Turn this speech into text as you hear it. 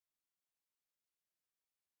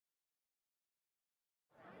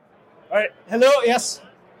All right. Hello. Yes.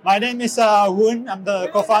 My name is Woon. I'm the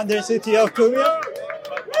co-founder and CTO of Clumio.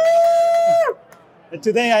 And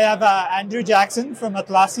today I have Andrew Jackson from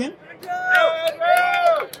Atlassian.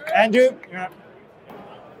 Andrew. Yeah.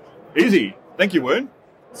 Easy. Thank you, Woon.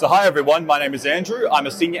 So hi, everyone. My name is Andrew. I'm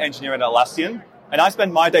a senior engineer at Atlassian, and I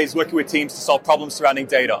spend my days working with teams to solve problems surrounding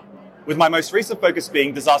data, with my most recent focus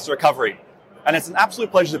being disaster recovery. And it's an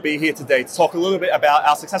absolute pleasure to be here today to talk a little bit about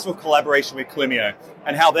our successful collaboration with Clumio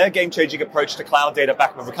and how their game-changing approach to cloud data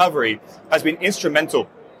backup recovery has been instrumental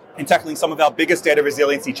in tackling some of our biggest data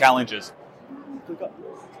resiliency challenges.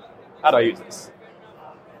 How do I use this?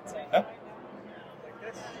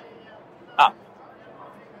 Huh?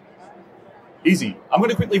 Easy. I'm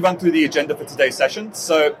going to quickly run through the agenda for today's session.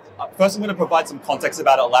 So first I'm going to provide some context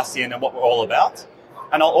about Atlassian and what we're all about.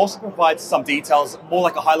 And I'll also provide some details, more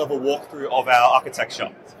like a high-level walkthrough of our architecture.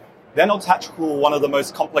 Then I'll tackle one of the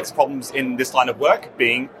most complex problems in this line of work,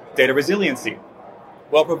 being data resiliency.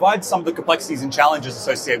 Well, I'll provide some of the complexities and challenges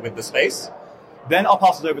associated with the space. Then I'll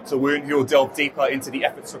pass it over to Woon, who will delve deeper into the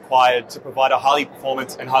efforts required to provide a highly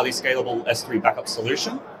performant and highly scalable S3 backup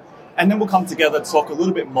solution. And then we'll come together to talk a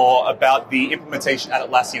little bit more about the implementation at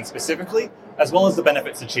Atlassian specifically, as well as the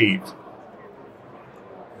benefits achieved.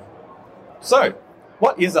 So,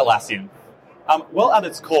 what is Atlassian? Well, at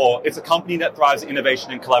its core, it's a company that thrives in innovation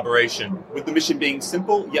and collaboration, with the mission being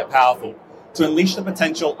simple yet powerful, to unleash the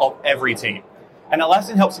potential of every team. And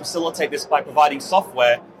Atlassian helps facilitate this by providing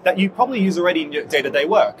software that you probably use already in your day-to-day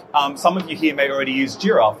work. Some of you here may already use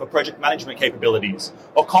JIRA for project management capabilities,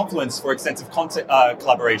 or Confluence for extensive content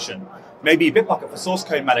collaboration, maybe Bitbucket for source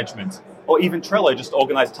code management, or even Trello just to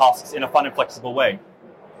organize tasks in a fun and flexible way.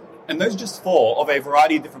 And those are just four of a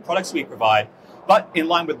variety of different products we provide. But in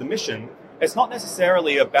line with the mission, it's not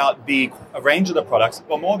necessarily about the range of the products,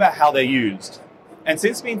 but more about how they're used. And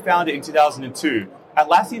since being founded in 2002,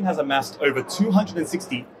 Atlassian has amassed over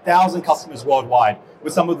 260,000 customers worldwide,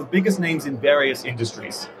 with some of the biggest names in various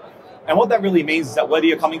industries. And what that really means is that whether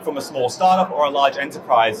you're coming from a small startup or a large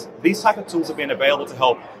enterprise, these type of tools have been available to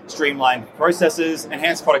help streamline processes,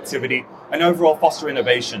 enhance productivity, and overall foster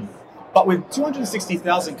innovation. But with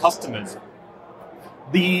 260,000 customers,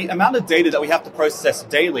 the amount of data that we have to process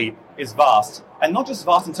daily is vast, and not just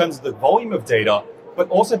vast in terms of the volume of data, but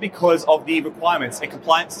also because of the requirements and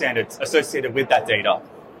compliance standards associated with that data.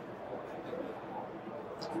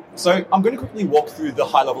 So I'm going to quickly walk through the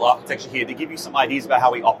high-level architecture here to give you some ideas about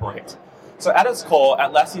how we operate. So at its core,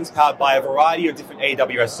 Atlassian is powered by a variety of different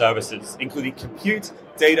AWS services, including compute,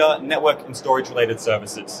 data, network, and storage-related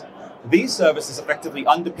services. These services effectively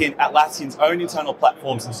underpin Atlassian's own internal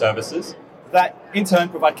platforms and services, that in turn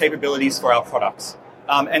provide capabilities for our products.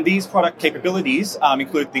 And these product capabilities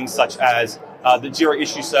include things such as the JIRA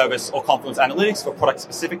issue service or Confluence Analytics for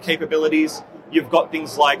product-specific capabilities. You've got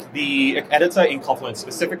things like the editor in Confluence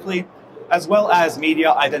specifically, as well as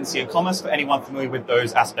media, identity, and commerce for anyone familiar with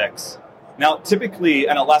those aspects. Now, typically,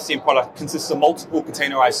 an Atlassian product consists of multiple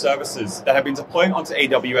containerized services that have been deployed onto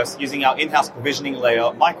AWS using our in-house provisioning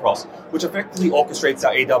layer, Micros, which effectively orchestrates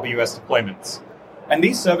our AWS deployments. And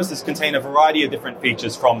these services contain a variety of different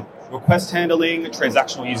features from request handling,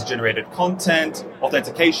 transactional user-generated content,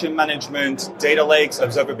 authentication management, data lakes,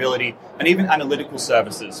 observability, and even analytical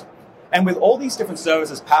services. And with all these different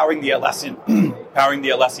services powering the Atlassian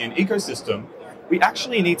ecosystem, we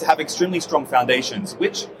actually need to have extremely strong foundations,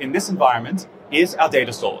 which in this environment is our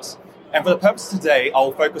data stores. And for the purpose today,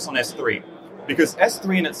 I'll focus on S3, because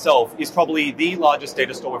S3 in itself is probably the largest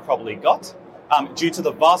data store we've probably got, due to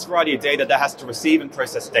the vast variety of data that has to receive and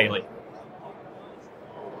process daily.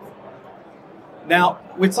 Now,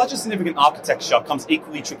 with such a significant architecture comes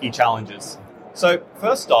equally tricky challenges. So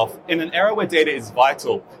first off, in an era where data is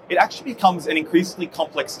vital, it actually becomes an increasingly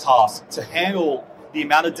complex task to handle the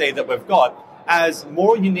amount of data that we've got, as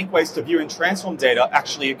more unique ways to view and transform data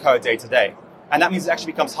actually occur day to day. And that means it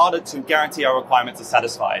actually becomes harder to guarantee our requirements are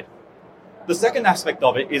satisfied. The second aspect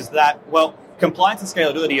of it is that, well, compliance and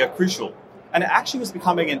scalability are crucial. And it actually was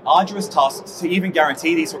becoming an arduous task to even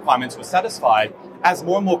guarantee these requirements were satisfied as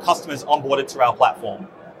more and more customers onboarded to our platform.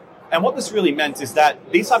 And what this really meant is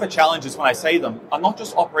that these type of challenges, when I say them, are not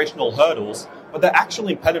just operational hurdles, but they're actual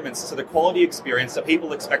impediments to the quality experience that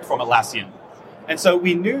people expect from Atlassian. And so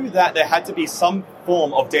we knew that there had to be some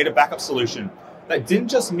form of data backup solution that didn't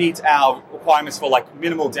just meet our requirements for like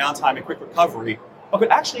minimal downtime and quick recovery, but could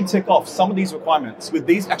actually tick off some of these requirements, with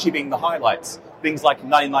these actually being the highlights. Things like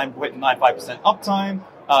 99.95% uptime,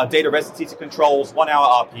 data residency controls, 1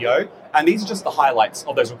 hour RPO, and these are just the highlights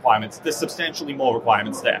of those requirements. There's substantially more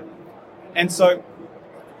requirements there. And so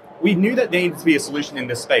we knew that there needed to be a solution in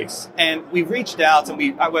this space. And we reached out and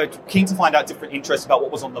we were keen to find out different interests about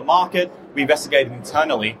what was on the market. We investigated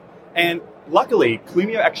internally. And luckily,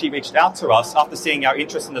 Clumio actually reached out to us after seeing our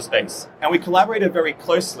interest in the space. And we collaborated very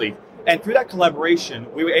closely. And through that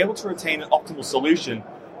collaboration, we were able to retain an optimal solution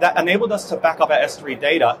that enabled us to back up our S3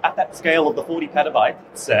 data at that scale of the 40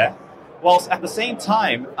 petabytes there, whilst at the same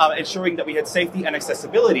time ensuring that we had safety and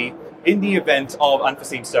accessibility in the event of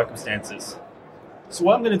unforeseen circumstances. So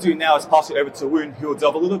what I'm going to do now is pass it over to Woon, who will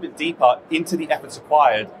delve a little bit deeper into the efforts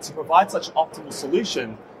required to provide such an optimal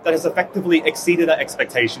solution that has effectively exceeded our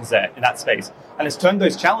expectations there in that space and has turned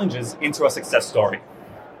those challenges into a success story.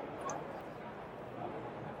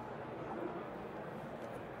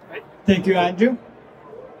 Thank you, Andrew.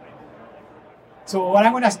 So what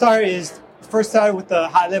I'm going to start is first start with a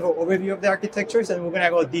high-level overview of the architectures, and we're going to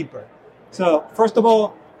go deeper. So first of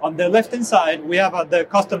all, on the left-hand side, we have the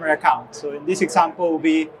customer account. So in this example will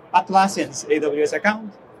be Atlassian's AWS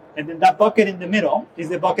account. And then that bucket in the middle is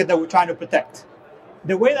the bucket that we're trying to protect.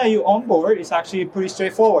 The way that you onboard is actually pretty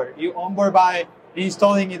straightforward. You onboard by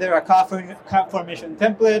installing either a CloudFormation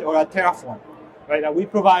template or a Terraform, right, that we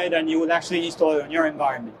provide, and you will actually install it on your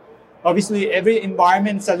environment. Obviously, every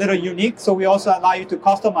environment is a little unique, so we also allow you to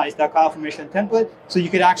customize that CloudFormation template so you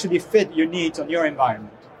can actually fit your needs on your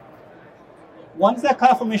environment. Once that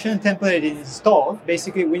CloudFormation template is installed,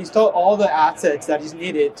 basically we install all the assets that is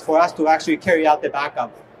needed for us to actually carry out the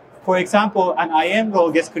backup. For example, an IAM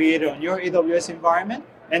role gets created on your AWS environment,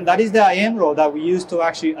 and that is the IAM role that we use to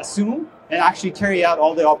actually assume and actually carry out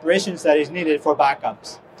all the operations that is needed for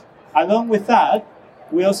backups. Along with that,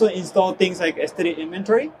 we also install things like S3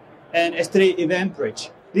 inventory and S3 event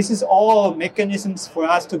bridge. This is all mechanisms for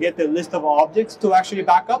us to get the list of objects to actually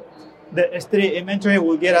back up. The S3 inventory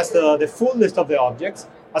will get us the full list of the objects,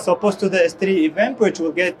 as opposed to the S3 event bridge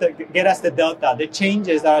will get us the delta, the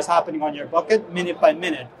changes that is happening on your bucket minute by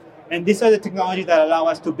minute. And these are the technologies that allow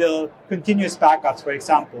us to build continuous backups, for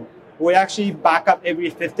example. We actually back up every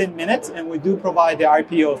 15 minutes, and we do provide the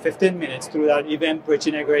RPO of 15 minutes through that event bridge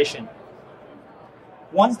integration.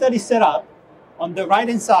 Once that is set up, on the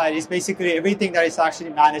right-hand side is basically everything that is actually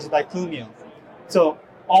managed by Clumio. So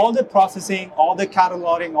all the processing, all the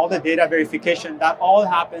cataloging, all the data verification, that all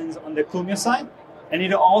happens on the Clumio side. And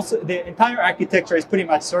it also, the entire architecture is pretty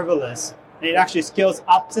much serverless. And it actually scales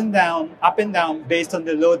up and down based on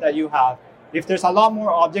the load that you have. If there's a lot more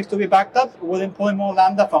objects to be backed up, we'll employ more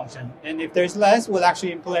Lambda function. And if there's less, we'll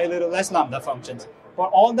actually employ a little less Lambda functions. But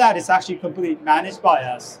all that is actually completely managed by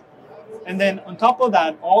us. And then on top of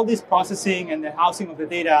that, all this processing and the housing of the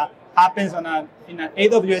data happens in an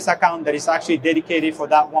AWS account that is actually dedicated for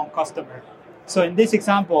that one customer. So in this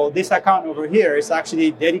example, this account over here is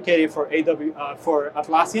actually dedicated for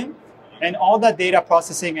Atlassian, and all that data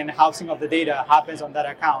processing and housing of the data happens on that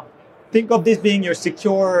account. Think of this being your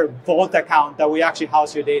secure vault account that we actually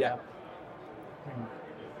house your data.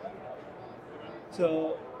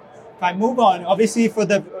 So if I move on, obviously for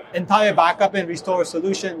the entire backup and restore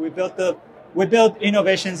solution, we built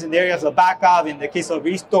innovations in the areas of backup, in the case of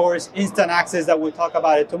restores, instant access that we'll talk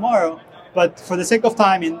about it tomorrow. But for the sake of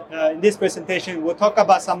time in this presentation, we'll talk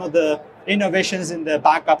about some of the innovations in the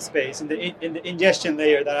backup space, in the ingestion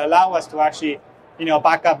layer that allow us to actually,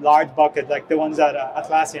 back up large buckets like the ones that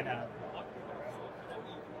Atlassian have.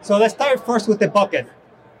 So let's start first with the bucket,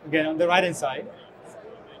 again on the right-hand side.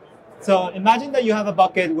 So imagine that you have a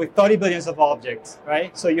bucket with 30 billion of objects,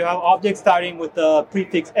 right? So you have objects starting with the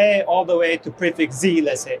prefix A all the way to prefix Z,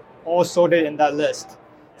 let's say, all sorted in that list.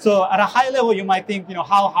 So at a high level, you might think,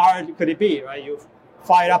 how hard could it be, right? You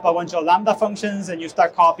fire up a bunch of Lambda functions and you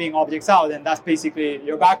start copying objects out, and that's basically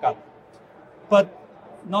your backup. But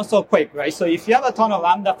not so quick, right? So if you have a ton of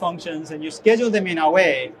Lambda functions and you schedule them in a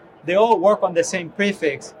way, they all work on the same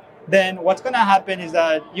prefix, then what's going to happen is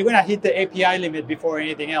that you're going to hit the API limit before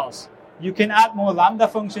anything else. You can add more Lambda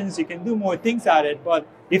functions, you can do more things at it, but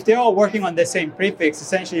if they're all working on the same prefix,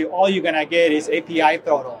 essentially all you're going to get is API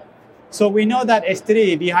throttle. So we know that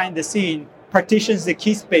S3 behind the scene partitions the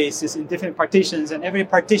key spaces in different partitions, and every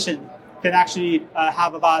partition can actually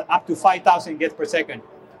have about up to 5,000 gets per second.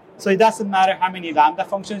 So it doesn't matter how many Lambda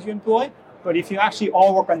functions you employ, but if you actually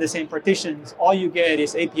all work on the same partitions, all you get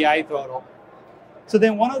is API throttle. So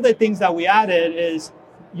then one of the things that we added is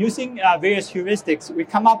using various heuristics, we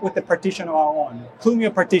come up with a partition of our own,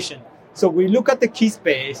 Clumio partition. So we look at the key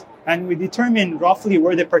space and we determine roughly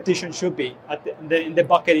where the partition should be in the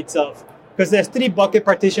bucket itself. Because the S3 bucket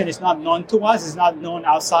partition is not known to us, it's not known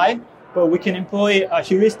outside, but we can employ a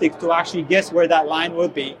heuristic to actually guess where that line will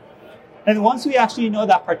be. And once we actually know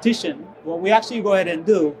that partition, what we actually go ahead and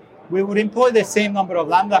do, we would employ the same number of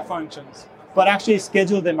Lambda functions, but actually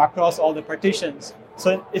schedule them across all the partitions.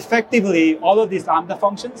 So effectively, all of these Lambda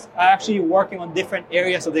functions are actually working on different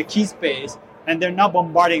areas of the key space, and they're not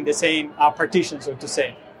bombarding the same partition, so to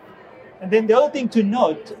say. And then the other thing to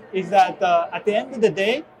note is that at the end of the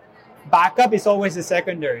day, backup is always the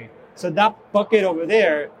secondary. So that bucket over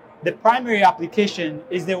there, the primary application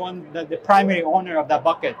is the one that the primary owner of that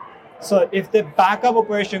bucket. So if the backup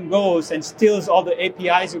operation goes and steals all the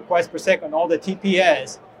APIs requests per second, all the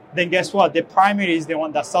TPS, then guess what? The primary is the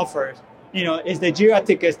one that suffers. Is the JIRA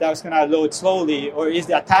tickets that's going to load slowly, or is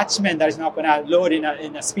the attachment that is not going to load in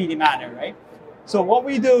a speedy manner, right? So what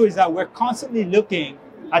we do is that we're constantly looking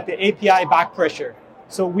at the API back pressure.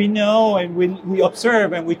 So we know and we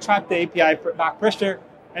observe and we track the API back pressure.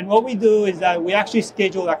 And what we do is that we actually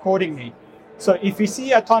schedule accordingly. So if we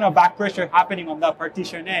see a ton of back pressure happening on that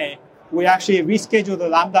partition A, we actually reschedule the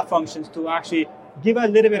Lambda functions to actually give a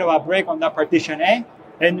little bit of a break on that partition A.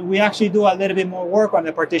 And we actually do a little bit more work on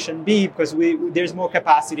the partition B because there's more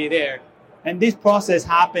capacity there. And this process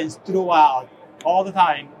happens throughout, all the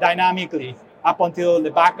time, dynamically, up until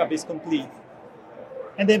the backup is complete.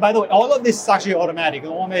 And then, by the way, all of this is actually automatic.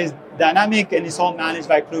 All of it is dynamic, and it's all managed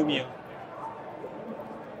by Clumio.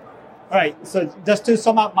 All right, so just to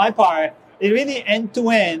sum up my part, it really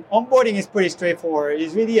end-to-end, onboarding is pretty straightforward.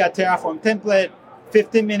 It's really a Terraform template,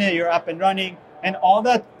 15 minutes, you're up and running. And all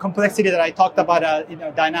that complexity that I talked about,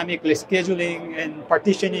 dynamically scheduling and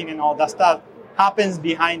partitioning and all that stuff happens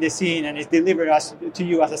behind the scene and is delivered to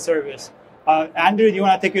you as a service. Andrew, do you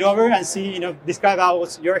want to take it over and describe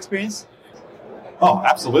what's your experience? Oh,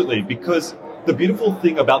 absolutely. Because the beautiful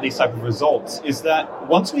thing about these type of results is that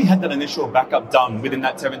once we had that initial backup done within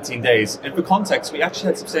that 17 days, and for context, we actually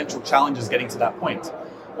had substantial challenges getting to that point.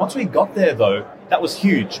 Once we got there, though, that was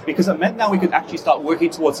huge because it meant now we could actually start working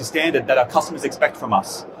towards the standard that our customers expect from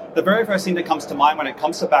us. The very first thing that comes to mind when it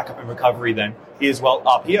comes to backup and recovery then is,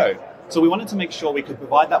 RPO. So we wanted to make sure we could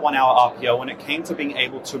provide that 1 hour RPO when it came to being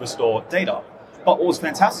able to restore data. But what was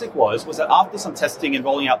fantastic was that after some testing and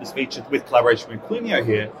rolling out this feature with collaboration with Clumio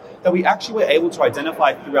here, that we actually were able to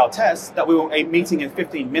identify through our tests that we were meeting a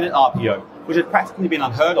 15-minute RPO, which had practically been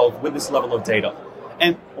unheard of with this level of data.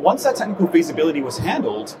 And once that technical feasibility was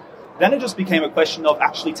handled, then it just became a question of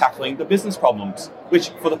actually tackling the business problems, which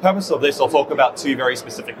for the purpose of this, I'll talk about two very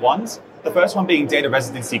specific ones. The first one being data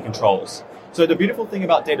residency controls. So the beautiful thing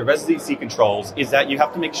about data residency controls is that you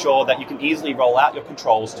have to make sure that you can easily roll out your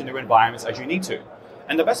controls to new environments as you need to.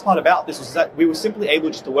 And the best part about this was that we were simply able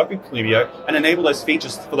just to work with Clumio and enable those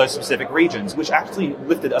features for those specific regions, which actually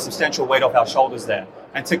lifted a substantial weight off our shoulders there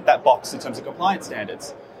and ticked that box in terms of compliance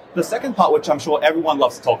standards. The second part, which I'm sure everyone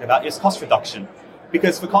loves to talk about, is cost reduction.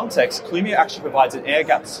 Because for context, Clumio actually provides an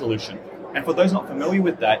air-gapped solution. And for those not familiar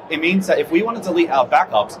with that, it means that if we want to delete our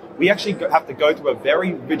backups, we actually have to go through a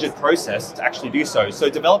very rigid process to actually do so. So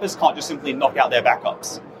developers can't just simply knock out their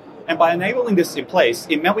backups. And by enabling this in place,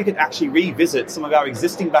 it meant we could actually revisit some of our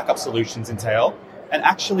existing backup solutions in Tail and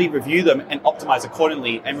actually review them and optimize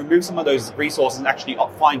accordingly and remove some of those resources and actually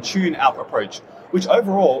fine-tune our approach, which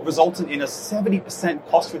overall resulted in a 70%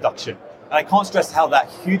 cost reduction. And I can't stress how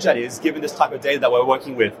huge that is given this type of data that we're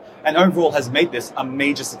working with, and overall has made this a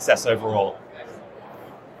major success overall.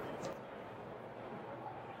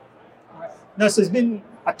 No, so it's been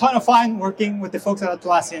a ton of fun working with the folks at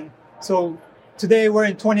Atlassian. So today we're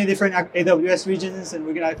in 20 different AWS regions, and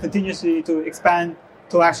we're going to continuously to expand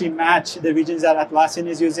to actually match the regions that Atlassian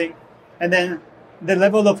is using. And then the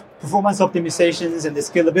level of performance optimizations and the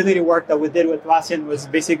scalability work that we did with Atlassian was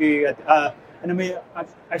basically a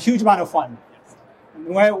huge amount of fun.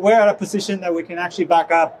 We're at a position that we can actually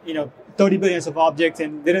back up, 30 billion of objects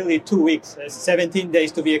in literally 2 weeks, 17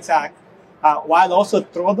 days to be exact, while also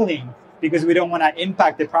throttling because we don't want to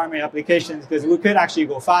impact the primary applications because we could actually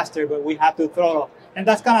go faster, but we have to throttle. And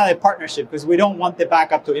that's kind of a partnership because we don't want the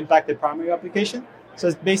backup to impact the primary application. So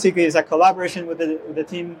it's a collaboration with the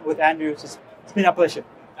team, with Andrew. It's been a pleasure.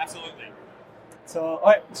 Absolutely. So, all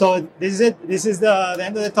right. So this is it. This is the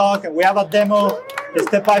end of the talk. We have a demo.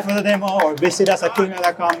 Step by for the demo or visit us at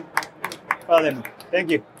clumio.com for the demo.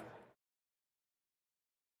 Thank you.